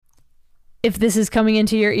If this is coming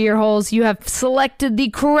into your ear holes, you have selected the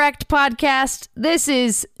correct podcast. This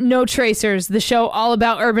is No Tracers, the show all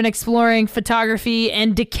about urban exploring, photography,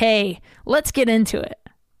 and decay. Let's get into it.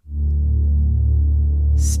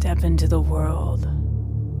 Step into the world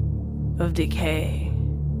of decay,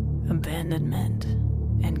 abandonment,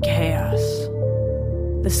 and chaos.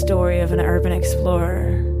 The story of an urban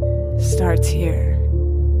explorer starts here,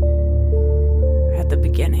 at the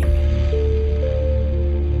beginning.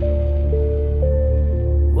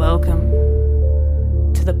 Welcome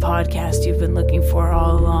to the podcast you've been looking for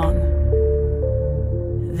all along.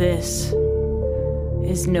 This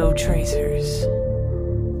is No Tracers.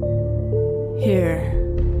 Here,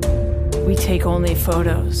 we take only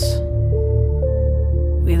photos.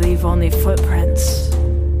 We leave only footprints.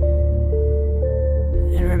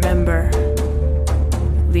 And remember,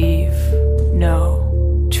 leave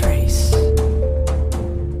no trace.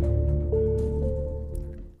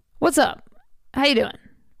 What's up? How you doing?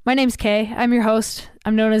 My name's Kay. I'm your host.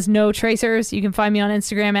 I'm known as No Tracers. You can find me on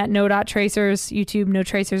Instagram at no.tracers, YouTube No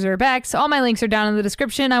Tracers Urbex. All my links are down in the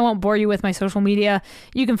description. I won't bore you with my social media.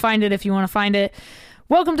 You can find it if you want to find it.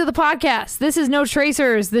 Welcome to the podcast. This is No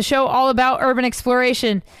Tracers, the show all about urban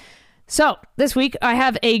exploration. So this week I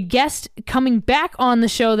have a guest coming back on the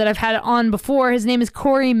show that I've had on before. His name is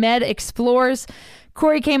Cory Med Explores.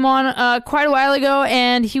 Cory came on quite a while ago,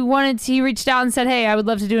 and he reached out and said, hey, I would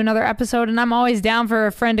love to do another episode, and I'm always down for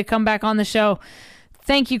a friend to come back on the show.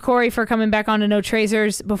 Thank you, Cory, for coming back on to No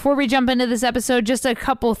Tracers. Before we jump into this episode, just a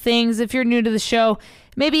couple things. If you're new to the show,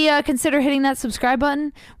 maybe consider hitting that subscribe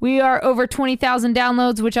button. We are over 20,000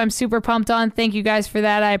 downloads, which I'm super pumped on. Thank you guys for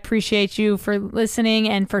that. I appreciate you for listening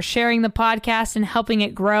and for sharing the podcast and helping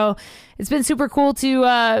it grow. It's been super cool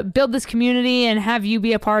to build this community and have you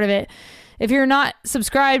be a part of it. If you're not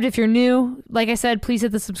subscribed, if you're new, like I said, please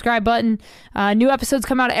hit the subscribe button. New episodes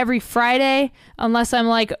come out every Friday, unless I'm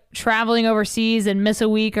like traveling overseas and miss a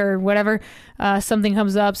week or whatever. Something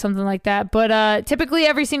comes up, something like that. But typically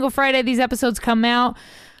every single Friday, these episodes come out.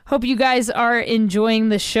 Hope you guys are enjoying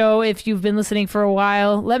the show. If you've been listening for a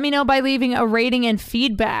while, let me know by leaving a rating and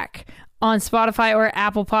feedback on Spotify or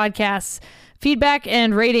Apple Podcasts. Feedback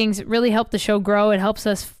and ratings really help the show grow. It helps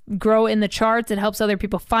us grow in the charts. It helps other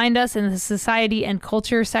people find us in the society and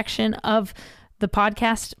culture section of the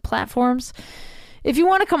podcast platforms. If you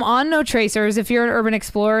want to come on No Tracers, if you're an urban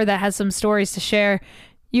explorer that has some stories to share,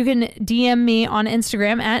 you can DM me on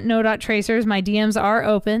Instagram at no.tracers. My DMs are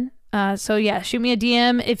open. So yeah, shoot me a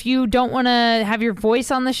DM. If you don't want to have your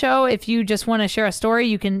voice on the show, if you just want to share a story,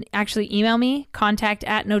 you can actually email me,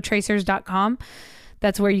 contact@notracers.com.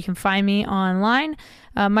 That's where you can find me online.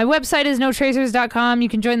 My website is notracers.com. You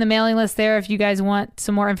can join the mailing list there if you guys want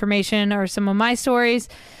some more information or some of my stories.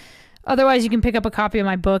 Otherwise, you can pick up a copy of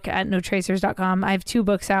my book at notracers.com. I have 2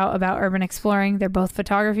 books out about urban exploring. They're both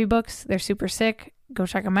photography books. They're super sick. Go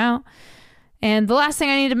check them out. And the last thing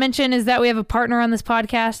I need to mention is that we have a partner on this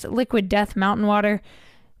podcast, Liquid Death Mountain Water.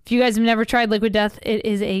 If you guys have never tried Liquid Death, it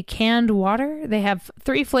is a canned water. They have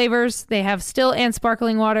 3 flavors. They have still and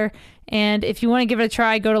sparkling water. And if you want to give it a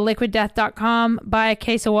try, go to liquiddeath.com, buy a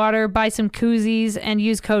case of water, buy some koozies, and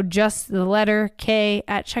use code JUSTTHELETTER_K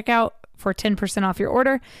at checkout for 10% off your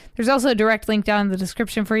order. There's also a direct link down in the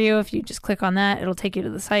description for you. If you just click on that, it'll take you to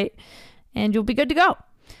the site, and you'll be good to go. All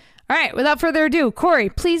right, without further ado, Cory,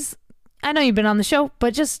 please, I know you've been on the show,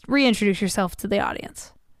 but just reintroduce yourself to the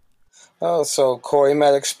audience. Oh, so Cory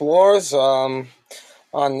Med Explores on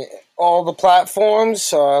all the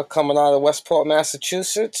platforms, coming out of Westport,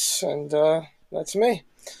 Massachusetts, and that's me.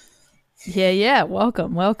 Yeah.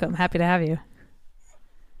 Welcome. Happy to have you.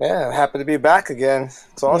 Yeah, happy to be back again.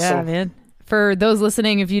 It's awesome. Yeah, man. For those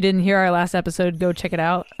listening, if you didn't hear our last episode, go check it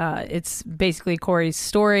out. It's basically Cory's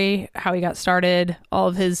story, how he got started, all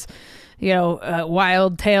of his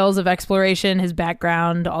wild tales of exploration, his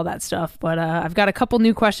background, all that stuff. But I've got a couple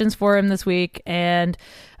new questions for him this week. And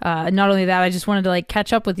not only that, I just wanted to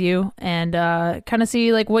catch up with you and kind of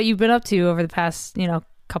see what you've been up to over the past,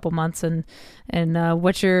 couple months and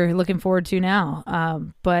what you're looking forward to now.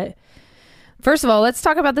 But first of all, let's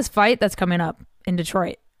talk about this fight that's coming up in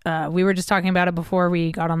Detroit. We were just talking about it before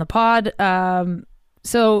we got on the pod.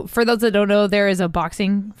 So for those that don't know, there is a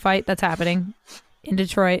boxing fight that's happening in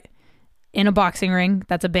Detroit, in a boxing ring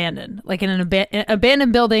that's abandoned, in an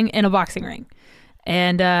abandoned building in a boxing ring.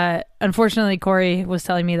 And unfortunately, Cory was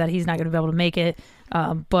telling me that he's not going to be able to make it.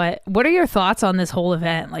 But what are your thoughts on this whole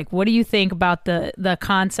event? What do you think about the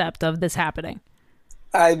concept of this happening?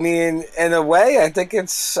 I mean, in a way, I think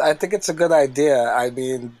it's a good idea. I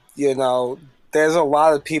mean, there's a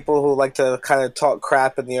lot of people who like to kind of talk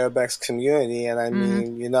crap in the Urbex community, and I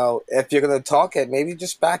Mm-hmm. mean, if you're going to talk it, maybe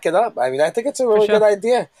just back it up. I mean, I think it's a really sure. good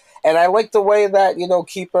idea, and I like the way that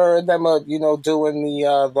Keeper and them are doing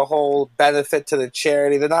the whole benefit to the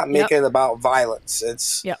charity. They're not Yep. making it about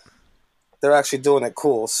violence. Yep. They're actually doing it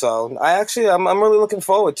cool. So I'm really looking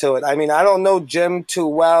forward to it. I mean, I don't know Jim too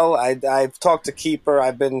well. I've talked to Keeper.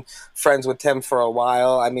 I've been friends with him for a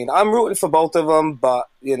while. I mean, I'm rooting for both of them, but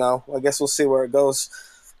I guess we'll see where it goes.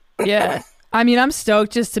 Yeah. I mean, I'm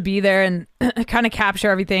stoked just to be there and kind of capture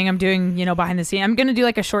everything I'm doing, behind the scene. I'm going to do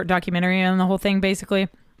like a short documentary on the whole thing, basically.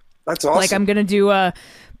 That's awesome. Like I'm going to do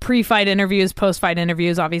pre-fight interviews, post-fight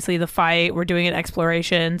interviews. Obviously the fight, we're doing an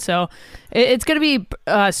exploration. So it's going to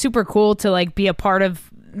be super cool to like be a part of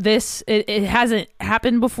this. It hasn't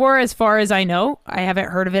happened before as far as I know. I haven't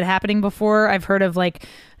heard of it happening before. I've heard of like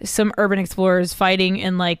some urban explorers fighting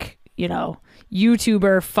in like,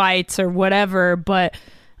 YouTuber fights or whatever, but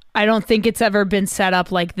I don't think it's ever been set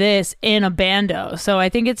up like this in a bando. So I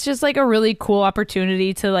think it's just like a really cool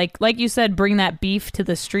opportunity to like you said, bring that beef to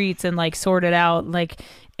the streets and like sort it out like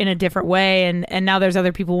in a different way. And now there's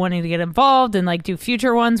other people wanting to get involved and like do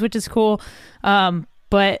future ones, which is cool.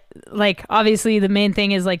 But like obviously the main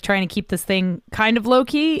thing is like trying to keep this thing kind of low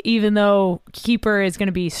key, even though Keeper is going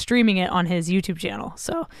to be streaming it on his YouTube channel.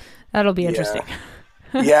 So that'll be interesting.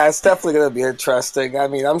 Yeah, it's definitely going to be interesting. I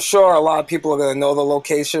mean, I'm sure a lot of people are going to know the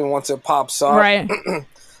location once it pops up. Right.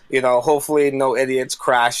 Hopefully no idiots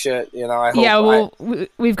crash it. I hope. Yeah, well,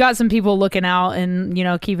 we've got some people looking out and,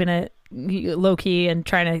 keeping it low key and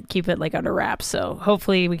trying to keep it like under wraps. So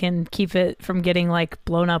hopefully we can keep it from getting like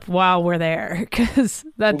blown up while we're there, because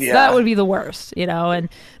that would be the worst, and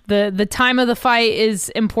the time of the fight is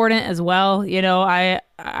important as well.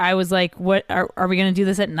 I was like, what are we going to do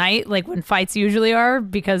this at night? Like when fights usually are,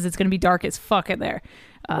 because it's going to be dark as fuck in there.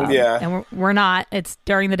 And we're not, it's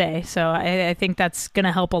during the day. So I think that's going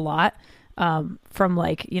to help a lot, from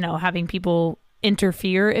like, having people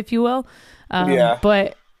interfere, if you will.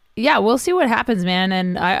 But yeah, we'll see what happens, man.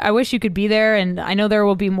 And I wish you could be there. And I know there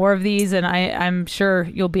will be more of these, and I'm sure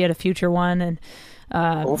you'll be at a future one. And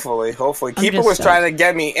hopefully. Keeper was trying to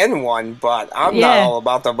get me in one, but I'm not all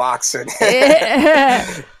about the boxing.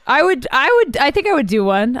 I think I would do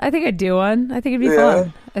one. I think I'd do one. I think it'd be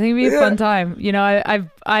fun. I think it'd be a fun time.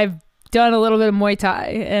 I've done a little bit of Muay Thai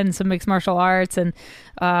and some mixed martial arts, and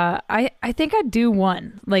I think I'd do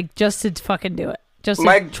one, like just to fucking do it, just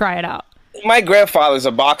to try it out. My grandfather's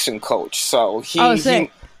a boxing coach, so he knows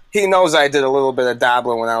I did a little bit of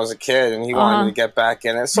dabbling when I was a kid, and he wanted me to get back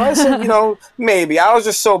in it. So I said, maybe. I was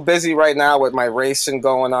just so busy right now with my racing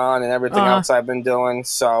going on and everything else I've been doing.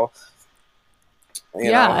 So,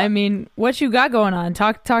 I mean, what you got going on?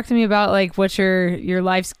 Talk to me about like what your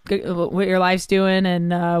life's doing,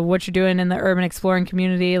 and what you're doing in the urban exploring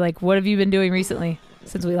community. Like, what have you been doing recently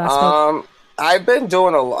since we last spoke? I've been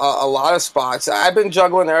doing a lot of spots. I've been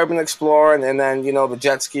juggling the urban exploring, and then the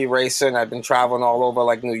jet ski racing. I've been traveling all over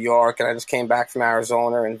like New York, and I just came back from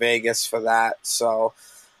Arizona and Vegas for that. So,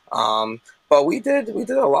 but we did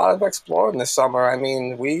a lot of exploring this summer. I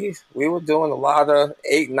mean, we were doing a lot of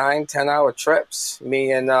 8, 9, 10-hour trips.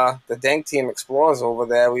 Me and the Dank Team Explorers over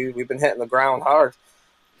there. We've been hitting the ground hard.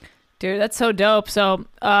 Dude, that's so dope. So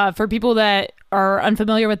for people that are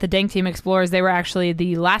unfamiliar with the Dank Team Explorers, they were actually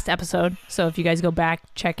the last episode. So if you guys go back,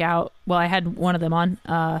 check out. Well, I had one of them on,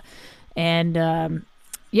 and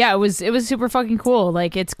it was super fucking cool.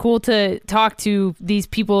 Like, it's cool to talk to these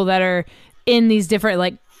people that are in these different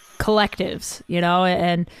like collectives,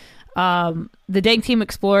 and the Dank Team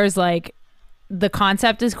Explorers, like, the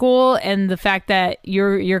concept is cool, and the fact that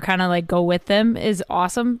you're kind of like go with them is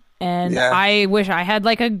awesome. And I wish I had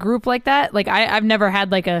like a group like that. Like I've never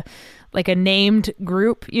had like a named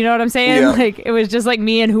group, you know what I'm saying? Like it was just like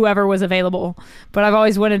me and whoever was available, but I've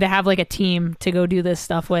always wanted to have like a team to go do this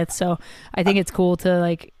stuff with. So I think it's cool to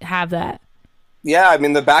like have that. Yeah, I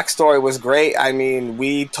mean, the backstory was great. I mean,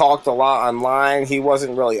 we talked a lot online. He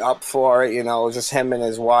wasn't really up for it, it was just him and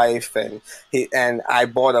his wife, and I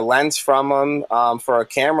bought a lens from him for a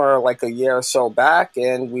camera like a year or so back,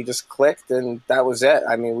 and we just clicked, and that was it.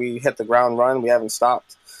 I mean, we hit the ground run. We haven't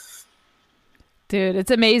stopped. Dude, it's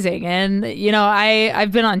amazing. And,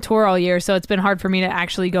 I've been on tour all year, so it's been hard for me to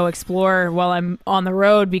actually go explore while I'm on the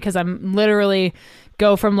road, because I'm literally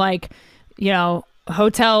go from like,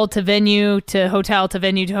 hotel to venue to hotel to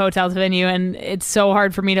venue to hotel to venue, and it's so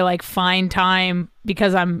hard for me to like find time,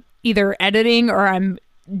 because I'm either editing or I'm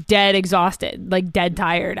dead exhausted, like dead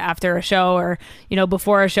tired after a show, or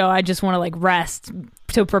before a show I just want to like rest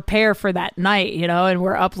to prepare for that night, and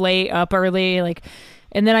we're up late, up early, like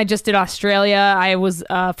And then I just did Australia. I was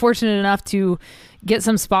fortunate enough to get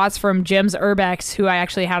some spots from Jim's Urbex, who I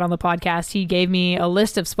actually had on the podcast. He gave me a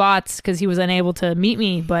list of spots because he was unable to meet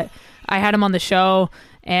me, but I had him on the show,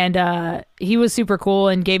 and he was super cool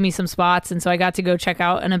and gave me some spots. And so I got to go check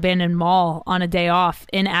out an abandoned mall on a day off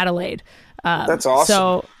in Adelaide. That's awesome.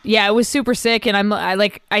 So yeah, it was super sick, and I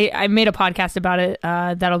made a podcast about it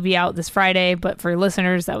that'll be out this Friday. But for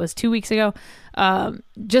listeners, that was 2 weeks ago.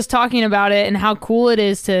 Just talking about it and how cool it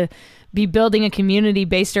is to be building a community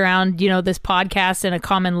based around, you know, this podcast and a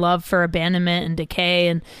common love for abandonment and decay,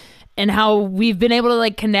 and how we've been able to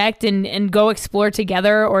like connect and go explore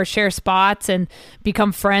together or share spots and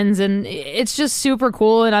become friends. And it's just super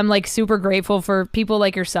cool. And I'm like super grateful for people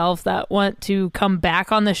like yourself that want to come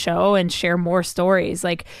back on the show and share more stories.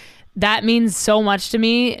 Like that means so much to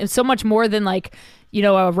me, and so much more than like, you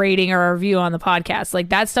know, a rating or a review on the podcast. Like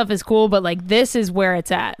that stuff is cool, but like this is where it's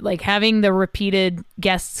at. Like having the repeated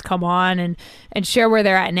guests come on and share where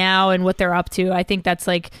they're at now and what they're up to. I think that's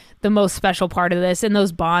like the most special part of this, and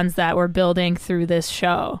those bonds that we're building through this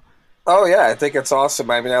show. Oh, yeah, I think it's awesome.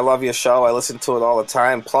 I mean, I love your show. I listen to it all the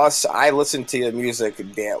time. Plus, I listen to your music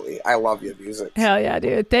daily. I love your music. Hell yeah,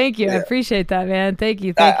 dude. Thank you. Yeah. I appreciate that, man. Thank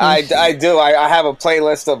you. I do. I have a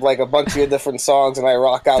playlist of like a bunch of your different songs, and I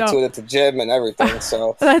rock out to it at the gym and everything.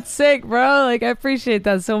 So that's sick, bro. Like, I appreciate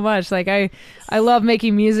that so much. Like, I love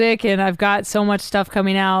making music, and I've got so much stuff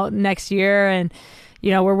coming out next year, and you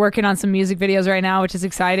know, we're working on some music videos right now, which is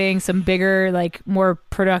exciting. Some bigger, like more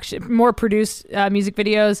produced music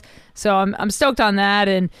videos. So I'm stoked on that.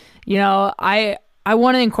 And, you know, I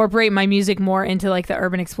want to incorporate my music more into like the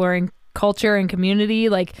urban exploring culture and community.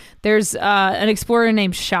 Like there's an explorer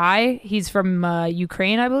named Shy. He's from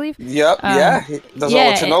Ukraine, I believe. Yep. Yeah. He does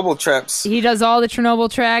all the Chernobyl trips. He does all the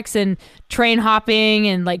Chernobyl treks and train hopping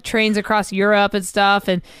and like trains across Europe and stuff.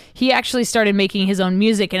 And he actually started making his own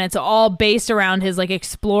music, and it's all based around his like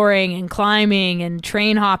exploring and climbing and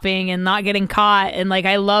train hopping and not getting caught. And like,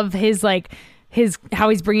 I love his how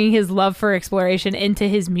he's bringing his love for exploration into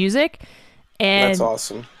his music. And that's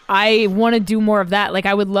awesome. I want to do more of that. Like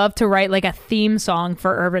I would love to write like a theme song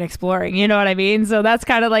for urban exploring. You know what I mean? So that's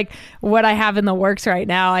kind of like what I have in the works right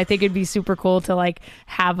now. I think it'd be super cool to like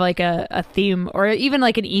have like a theme, or even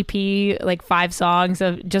like an EP, like 5 songs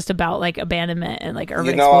of just about like abandonment and like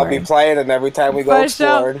urban exploring. I'll be playing them every time we go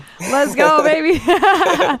exploring. Let's go, baby.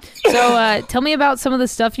 So tell me about some of the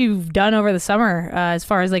stuff you've done over the summer as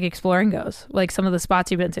far as like exploring goes, like some of the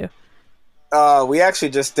spots you've been to. We actually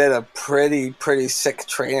just did a pretty sick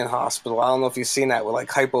training hospital. I don't know if you've seen that, with like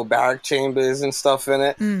hypobaric chambers and stuff in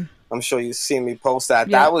it. I'm sure you've seen me post that.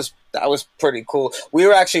 Yeah. That was pretty cool. We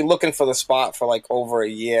were actually looking for the spot for like over a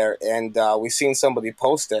year, and we seen somebody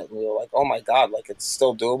post it, and we were like, oh my God, like it's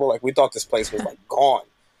still doable. Like we thought this place was like gone.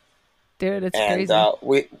 Dude, it's crazy.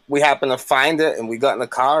 And we happened to find it, and we got in the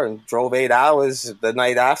car and drove 8 hours the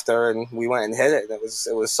night after, and we went and hit it. And it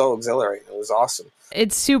was so exhilarating. It was awesome.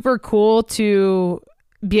 It's super cool to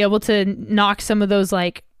be able to knock some of those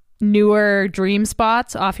like newer dream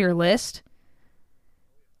spots off your list.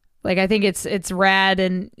 Like I think it's rad,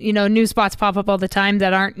 and you know, new spots pop up all the time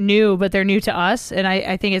that aren't new, but they're new to us. And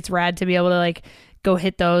I think it's rad to be able to like go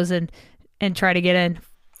hit those and try to get in.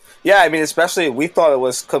 Yeah, I mean, especially we thought it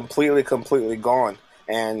was completely gone,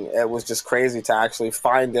 and it was just crazy to actually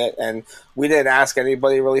find it. And we didn't ask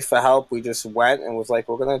anybody really for help. We just went and was like,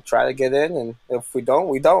 we're gonna try to get in, and if we don't,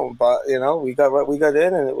 we don't. But you know, we got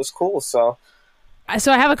in, and it was cool. So I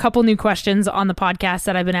have a couple new questions on the podcast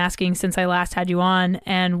that I've been asking since I last had you on,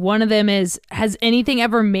 and one of them is: has anything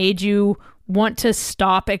ever made you want to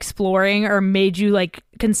stop exploring, or made you like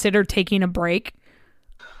consider taking a break?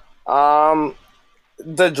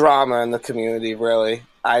 The drama in the community, really.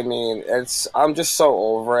 I mean, I'm just so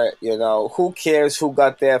over it, you know. Who cares who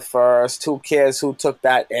got there first? Who cares who took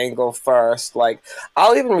that angle first? Like,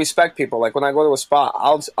 I'll even respect people. Like, when I go to a spot,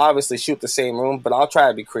 I'll obviously shoot the same room, but I'll try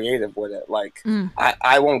to be creative with it. Like,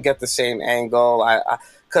 I won't get the same angle.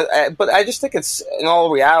 But I just think it's, in all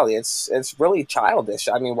reality, it's really childish.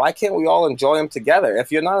 I mean, why can't we all enjoy them together?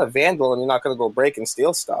 If you're not a vandal and you're not going to go break and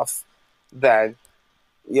steal stuff, then...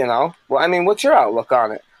 you know, well, I mean, what's your outlook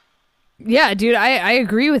on it? Yeah, dude, I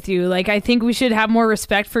agree with you. Like, I think we should have more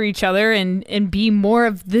respect for each other and be more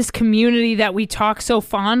of this community that we talk so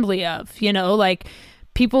fondly of. You know, like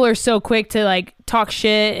people are so quick to like talk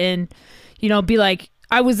shit and, you know, be like,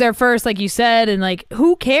 I was there first, like you said. And like,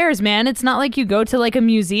 who cares, man? It's not like you go to like a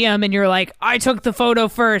museum and you're like, I took the photo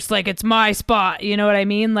first. Like, it's my spot. You know what I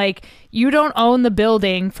mean? Like, you don't own the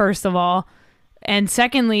building, first of all. And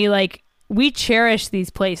secondly, like, we cherish these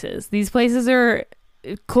places. These places are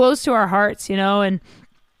close to our hearts, you know, and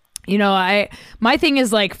My thing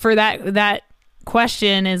is like, for that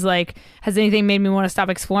question is like, has anything made me want to stop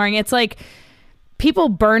exploring? It's like people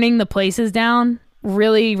burning the places down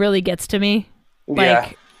really, really gets to me.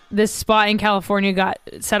 Like this spot in California got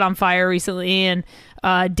set on fire recently, and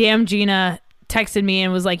Damn Gina texted me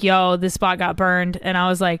and was like, yo, this spot got burned. And I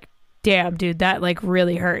was like, damn, dude, that like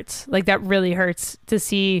really hurts. Like that really hurts to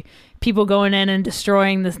see people going in and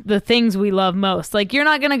destroying the things we love most. Like, you're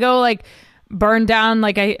not going to go like burn down,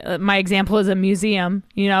 like my example is a museum,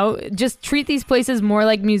 just treat these places more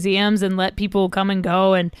like museums and let people come and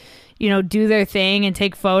go and, do their thing and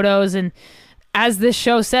take photos. And as this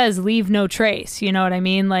show says, leave no trace. You know what I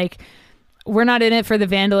mean? Like, we're not in it for the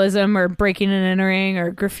vandalism or breaking and entering or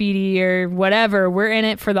graffiti or whatever. We're in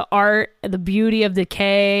it for the art, the beauty of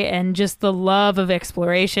decay, and just the love of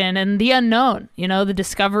exploration and the unknown, the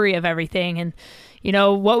discovery of everything. And,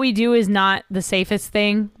 what we do is not the safest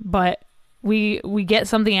thing, but we get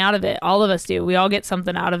something out of it. All of us do. We all get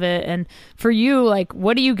something out of it. And for you, like,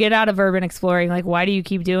 what do you get out of urban exploring? Like, why do you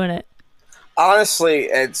keep doing it? Honestly,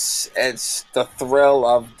 it's the thrill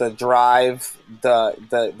of the drive,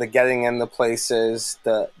 the getting in the places,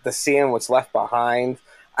 the seeing what's left behind.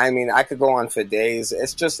 I mean, I could go on for days.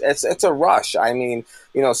 It's a rush. I mean,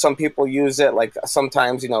 some people use it like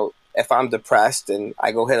sometimes, if I'm depressed and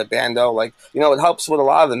I go hit a bando, like, it helps with a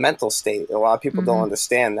lot of the mental state. A lot of people don't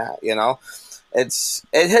understand that,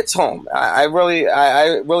 it hits home. I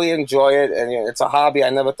really enjoy it, and it's a hobby I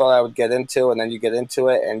never thought I would get into, and then you get into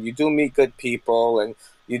it, and you do meet good people, and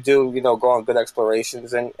you do go on good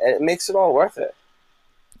explorations, and it makes it all worth it.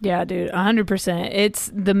 Yeah, dude, 100%. It's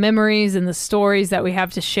the memories and the stories that we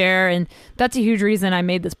have to share. And that's a huge reason I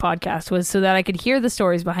made this podcast, was so that I could hear the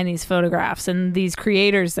stories behind these photographs and these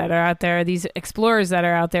creators that are out there, these explorers that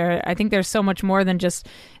are out there. I think there's so much more than just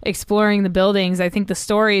exploring the buildings. I think the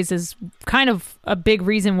stories is kind of a big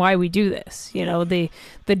reason why we do this.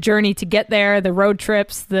 The journey to get there, the road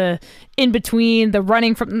trips, the in between, the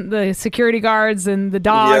running from the security guards and the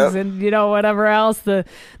dogs, and whatever else, the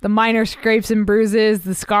minor scrapes and bruises,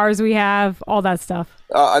 the scars we have, all that stuff.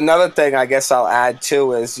 Another thing I guess I'll add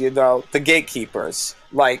too is the gatekeepers.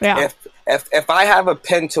 Like, if I have a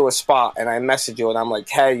pin to a spot and I message you and I'm like,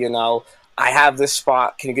 hey, I have this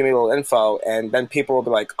spot, can you give me a little info? And then people will be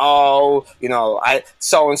like, oh, I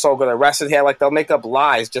so-and-so got arrested here. Like, they'll make up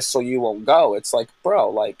lies just so you won't go. It's like, bro,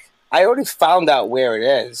 like, I already found out where it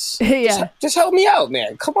is. Just help me out,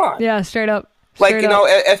 man. Come on. Yeah, straight up. Like,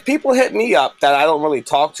 if people hit me up that I don't really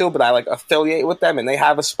talk to, but I like affiliate with them and they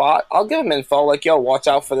have a spot, I'll give them info like, yo, watch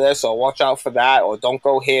out for this or watch out for that or don't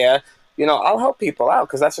go here. I'll help people out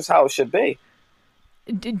because that's just how it should be.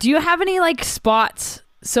 Do you have any like spots?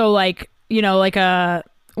 So like, like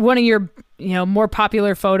one of your, more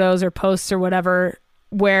popular photos or posts or whatever,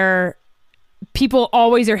 where people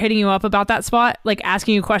always are hitting you up about that spot, like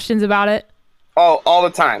asking you questions about it? Oh, all the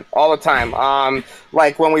time.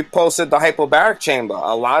 Like when we posted the hyperbaric chamber,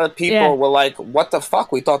 a lot of people were like, what the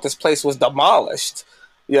fuck? We thought this place was demolished,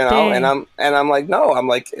 Dang. and I'm like, no, I'm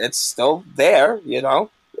like, it's still there,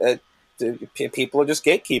 people are just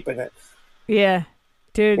gatekeeping it. Yeah,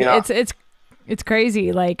 dude, it's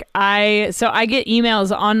crazy. Like I get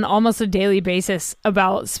emails on almost a daily basis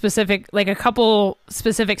about specific, like a couple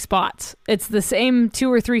specific spots. It's the same 2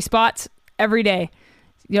 or 3 spots every day.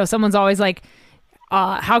 Someone's always like,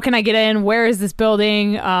 how can I get in? Where is this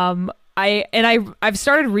building? I've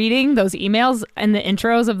started reading those emails and the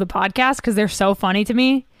intros of the podcast because they're so funny to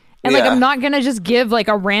me. And like, I'm not going to just give like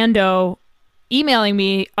a rando emailing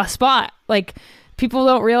me a spot. Like, people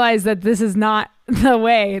don't realize that this is not the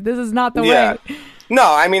way. This is not the way. No,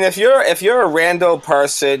 I mean, if you're a rando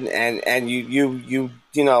person and you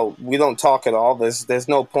we don't talk at all, there's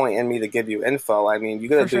no point in me to give you info. I mean, you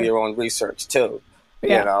got to do your own research too,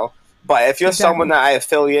 But if you're someone that I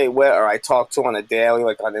affiliate with or I talk to on a daily,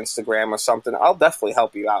 like on Instagram or something, I'll definitely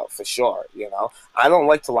help you out for sure. I don't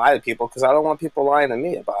like to lie to people because I don't want people lying to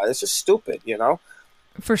me about it. It's just stupid,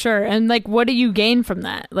 For sure. And like, what do you gain from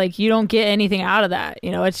that? Like, you don't get anything out of that.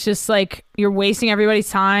 It's just like you're wasting everybody's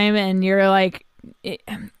time, and you're like,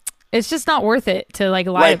 it's just not worth it to like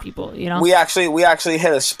lie to people. We actually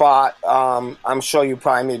hit a spot. I'm sure you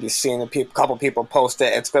probably maybe seen a couple people post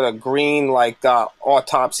it. It's got a green like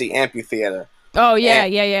autopsy amphitheater. Oh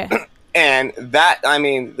yeah. And that, I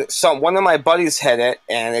mean, one of my buddies hit it,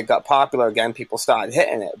 and it got popular again. People started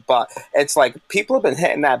hitting it, but it's like people have been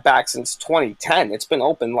hitting that back since 2010. It's been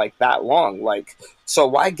open like that long. Like, so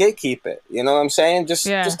why gatekeep it? You know what I'm saying? Just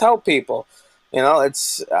tell people.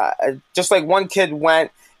 It's just like one kid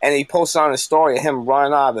went and he posted on his story of him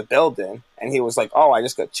running out of the building, and he was like, "Oh, I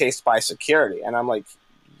just got chased by security," and I'm like,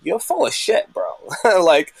 you're full of shit, bro.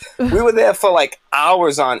 Like, we were there for like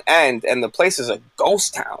hours on end, and the place is a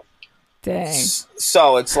ghost town. Dang.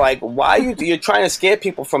 So it's like, why you're trying to scare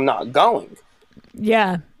people from not going?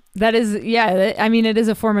 Yeah. That is, yeah. I mean, it is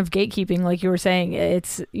a form of gatekeeping, like you were saying.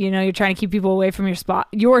 It's, you're trying to keep people away from your spot,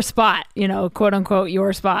 quote unquote,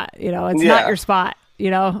 your spot. It's not your spot,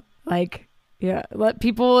 like, yeah, let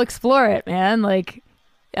people explore it, man. Like,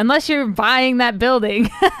 unless you're buying that building.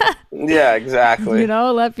 Yeah, exactly.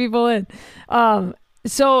 Let people in.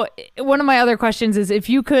 So one of my other questions is, if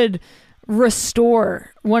you could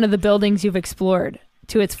restore one of the buildings you've explored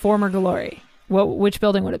to its former glory, which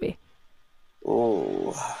building would it be?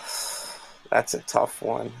 Ooh, that's a tough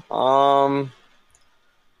one.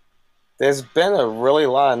 There's been a really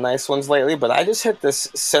lot of nice ones lately, but I just hit this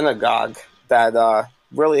synagogue that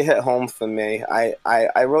really hit home for me.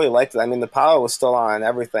 I really liked it. I mean, the power was still on and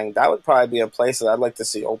everything. That would probably be a place that I'd like to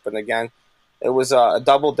see open again. It was a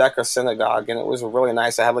double-decker synagogue, and it was really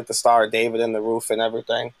nice. I had like the Star of David in the roof and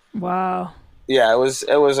everything. Wow. Yeah, it was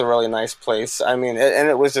a really nice place. I mean, and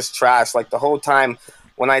it was just trash. Like, the whole time,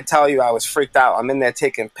 when I tell you I was freaked out, I'm in there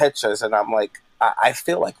taking pictures, and I'm like, I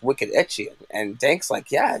feel like wicked itchy. And Dank's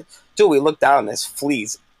like, yeah, dude, we looked down and there's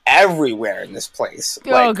fleas everywhere in this place.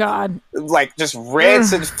 Oh, God. Like, just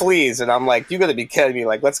rancid fleas. And I'm like, you got to be kidding me.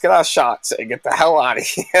 Like, let's get our shots and get the hell out of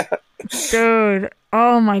here. Dude,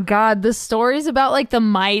 oh my God. The stories about like the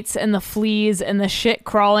mites and the fleas and the shit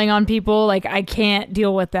crawling on people, like, I can't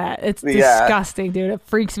deal with that. It's disgusting, dude. It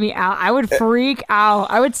freaks me out. I would freak out.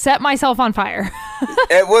 I would set myself on fire.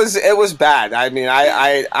 It was bad. I mean,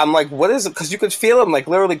 I'm like, what is it? Because you could feel them like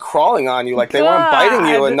literally crawling on you, like they weren't biting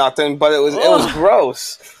you or nothing, but it was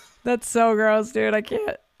gross. That's so gross, dude. I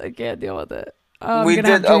can't deal with it. I'm gonna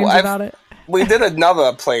have dreams about it. We did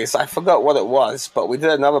another place. I forgot what it was, but we did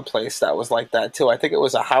another place that was like that too. I think it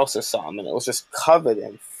was a house or something, and it was just covered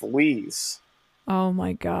in fleas. Oh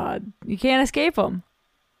my God. You can't escape them.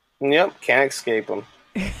 Yep, can't escape them.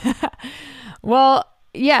 Well,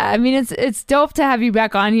 yeah, I mean, it's dope to have you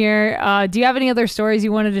back on here. Do you have any other stories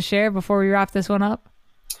you wanted to share before we wrap this one up?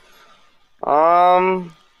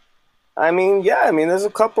 I mean, there's a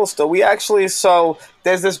couple still.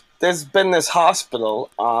 There's been this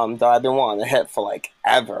hospital that I've been wanting to hit for like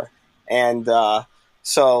ever, and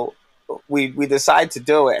so we decide to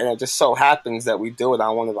do it, and it just so happens that we do it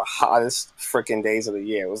on one of the hottest freaking days of the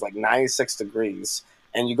year. It was like 96 degrees,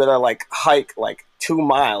 and you gotta like hike like 2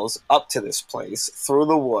 miles up to this place through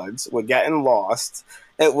the woods. We're getting lost.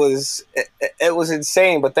 It was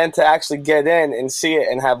insane, but then to actually get in and see it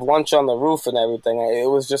and have lunch on the roof and everything,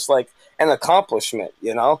 it was just like an accomplishment,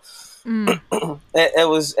 It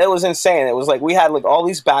was insane. It was like we had like all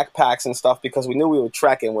these backpacks and stuff because we knew we were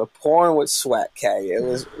trekking. We're pouring with sweat, Kay. It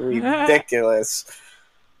was ridiculous.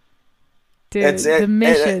 Dude, the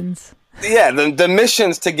missions. The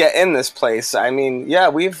missions to get in this place. I mean, yeah,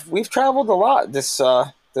 we've traveled a lot this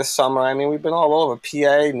summer. I mean, we've been all over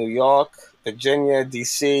PA, New York, Virginia,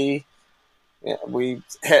 DC. Yeah, we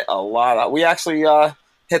hit a lot. We actually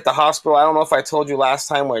hit the hospital. I don't know if I told you last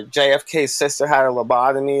time where JFK's sister had a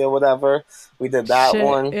lobotomy or whatever. We did that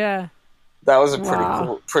one. Yeah. That was a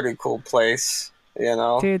pretty cool place,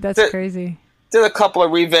 Dude, that's crazy. Did a couple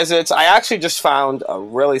of revisits. I actually just found a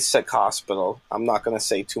really sick hospital. I'm not going to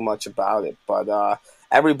say too much about it, but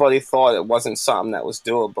everybody thought it wasn't something that was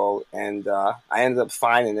doable, and I ended up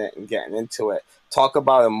finding it and getting into it. Talk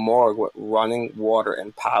about a morgue with running water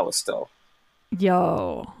and power still.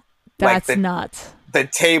 Yo, that's nuts. The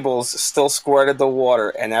tables still squirted the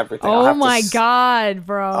water and everything. Oh my God,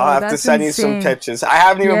 bro. I'll have to send you some pictures. I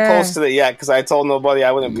haven't even posted it yet because I told nobody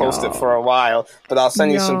I wouldn't post it for a while. But I'll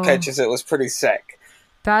send you some pictures. It was pretty sick.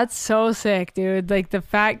 That's so sick, dude. Like the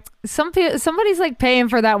fact somebody's like paying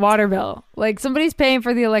for that water bill. Like somebody's paying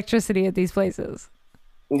for the electricity at these places.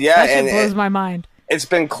 Yeah, that shit blows my mind. It's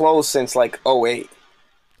been closed since like 2008.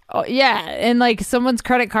 Oh yeah, and like someone's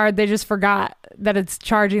credit card, they just forgot that it's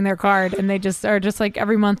charging their card, and they just are just like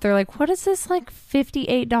every month they're like, what is this like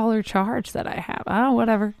 $58 charge that I have? Oh,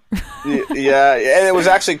 whatever. Yeah, and it was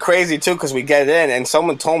actually crazy too because we get in and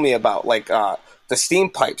someone told me about like the steam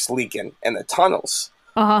pipes leaking in the tunnels.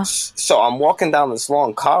 So I'm walking down this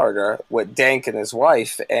long corridor with Dank and his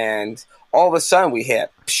wife, and all of a sudden we hear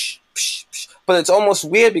psh, psh, psh. But it's almost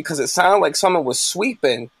weird because it sounded like someone was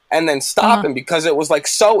sweeping and then stopping because it was like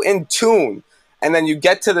so in tune. And then you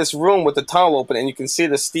get to this room with the tunnel open and you can see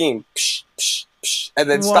the steam psh, psh, psh, and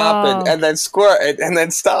then stopping and then squirting and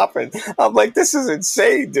then stopping. I'm like, this is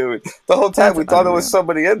insane, dude. The whole time we thought there was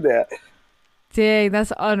somebody in there. Dang,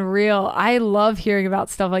 that's unreal. I love hearing about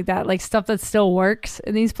stuff like that, like stuff that still works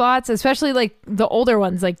in these plots, especially like the older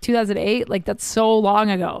ones, like 2008. Like that's so long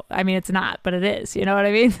ago. I mean, it's not, but it is. You know what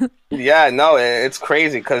I mean? Yeah, no, it's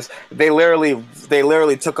crazy because they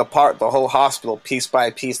literally took apart the whole hospital piece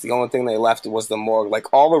by piece. The only thing they left was the morgue.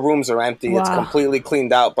 Like all the rooms are empty. Wow. It's completely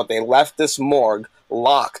cleaned out, but they left this morgue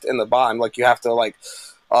locked in the bottom. Like you have to like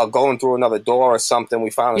going through another door or something. We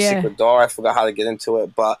found a secret door. I forgot how to get into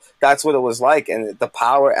it, but that's what it was like. And the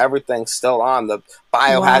power, everything's still on. The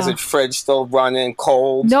biohazard fridge still running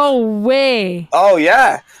cold. No way. Oh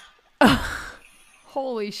yeah.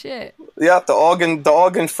 Holy shit. Yeah, the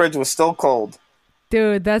organ fridge was still cold.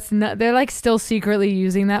 Dude, that's not, they're like still secretly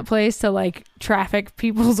using that place to like traffic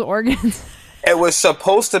people's organs. It was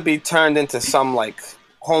supposed to be turned into some like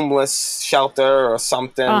homeless shelter or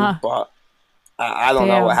something, but I don't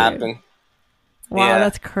know what happened. Wow,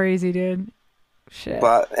 that's crazy, dude. Shit.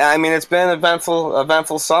 But I mean, it's been an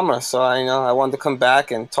eventful summer, so I wanted to come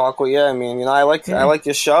back and talk with you. I mean, I like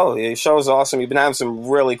your show. Your show's awesome. You've been having some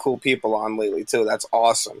really cool people on lately too. That's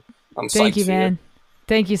awesome. I'm psyched. Thank you, man.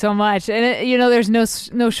 Thank you so much. And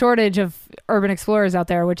there's no shortage of urban explorers out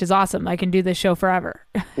there, which is awesome. I can do this show forever,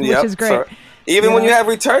 which is great. Even when you have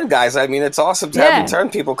return guys, I mean, it's awesome to have return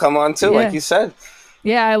people come on too, like you said.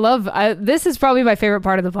 Yeah, I love this is probably my favorite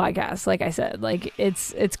part of the podcast. Like I said, like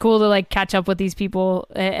it's cool to like catch up with these people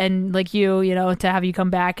and like you know, to have you come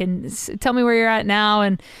back and tell me where you're at now.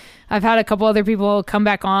 And I've had a couple other people come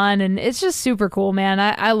back on, and it's just super cool, man.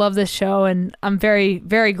 I love this show, and I'm very,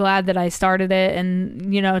 very glad that I started it.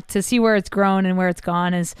 And, you know, to see where it's grown and where it's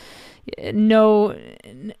gone is I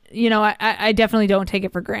definitely don't take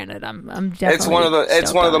it for granted. I'm definitely it's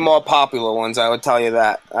one of the more popular ones. I would tell you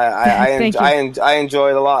that. I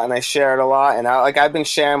enjoy it a lot, and I share it a lot. And I've been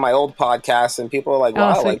sharing my old podcast, and people are like,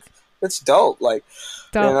 "Wow, like it's dope!" Like,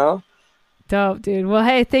 dope. You know. Dope, dude. Well,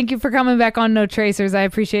 hey, thank you for coming back on No Tracers. I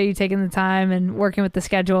appreciate you taking the time and working with the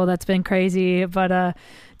schedule. That's been crazy. But,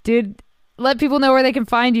 dude, let people know where they can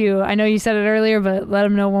find you. I know you said it earlier, but let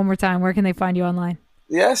them know one more time. Where can they find you online?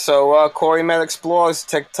 Yeah, so Cory Met Explores,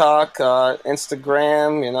 TikTok,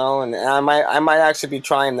 Instagram, you know, and I might actually be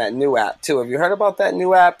trying that new app, too. Have you heard about that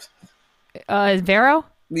new app? Vero?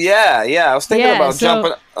 Yeah. I was thinking about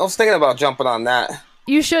jumping on that.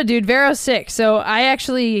 You should, dude. Vero's sick. So I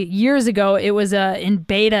actually, years ago, it was in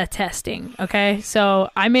beta testing, okay? So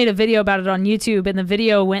I made a video about it on YouTube, and the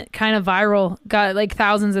video went kind of viral, got like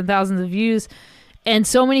thousands and thousands of views, and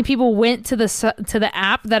so many people went to the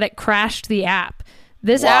app that it crashed the app.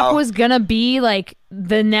 This app was going to be like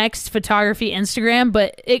the next photography Instagram,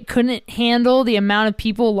 but it couldn't handle the amount of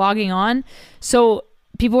people logging on. So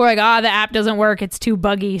people were like, the app doesn't work. It's too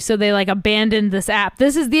buggy. So they like abandoned this app.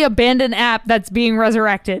 This is the abandoned app that's being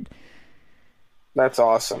resurrected. That's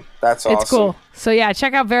awesome. It's cool. So yeah,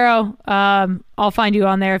 check out Vero. I'll find you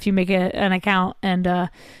on there if you make an account. And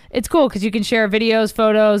it's cool because you can share videos,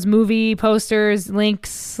 photos, movie posters,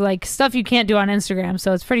 links, like stuff you can't do on Instagram.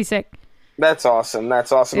 So it's pretty sick. That's awesome. Yeah.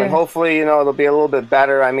 And hopefully, you know, it'll be a little bit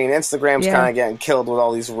better. I mean, Instagram's kind of getting killed with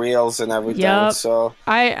all these reels and everything. Yep. So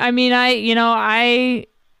I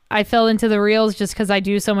fell into the reels just because I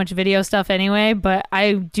do so much video stuff anyway. But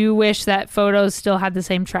I do wish that photos still had the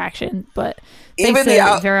same traction. But even the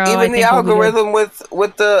algorithm with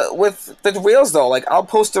the reels though, like I'll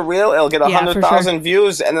post a reel, it'll get 100,000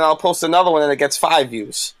 views, and then I'll post another one and it gets 5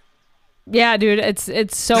 views. Yeah, dude,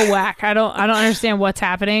 it's so whack. I don't understand what's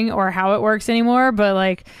happening or how it works anymore, but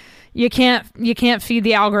like you can't feed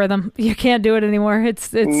the algorithm. You can't do it anymore.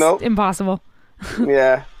 It's impossible.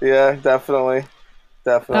 yeah, definitely.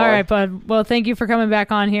 All right, bud. Well, thank you for coming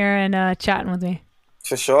back on here and chatting with me.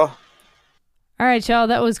 For sure. All right, y'all.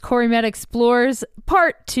 That was Cory Met Explores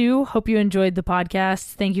Part 2. Hope you enjoyed the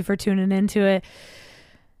podcast. Thank you for tuning into it.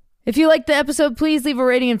 If you liked the episode, please leave a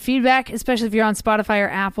rating and feedback, especially if you're on Spotify or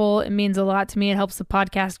Apple. It means a lot to me. It helps the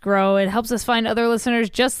podcast grow. It helps us find other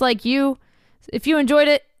listeners just like you. If you enjoyed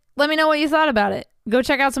it, let me know what you thought about it. Go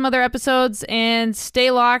check out some other episodes and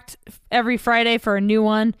stay locked every Friday for a new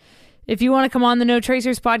one. If you want to come on the No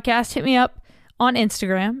Tracers podcast, hit me up on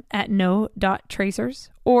Instagram at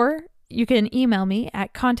no.tracers, or you can email me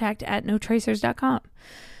at contact@notracers.com.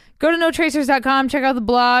 Go to notracers.com, check out the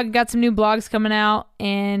blog. Got some new blogs coming out,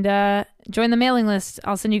 and join the mailing list.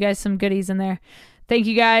 I'll send you guys some goodies in there. Thank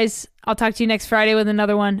you guys. I'll talk to you next Friday with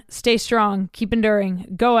another one. Stay strong. Keep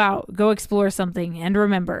enduring. Go out. Go explore something. And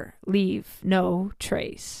remember, leave no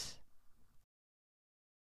trace.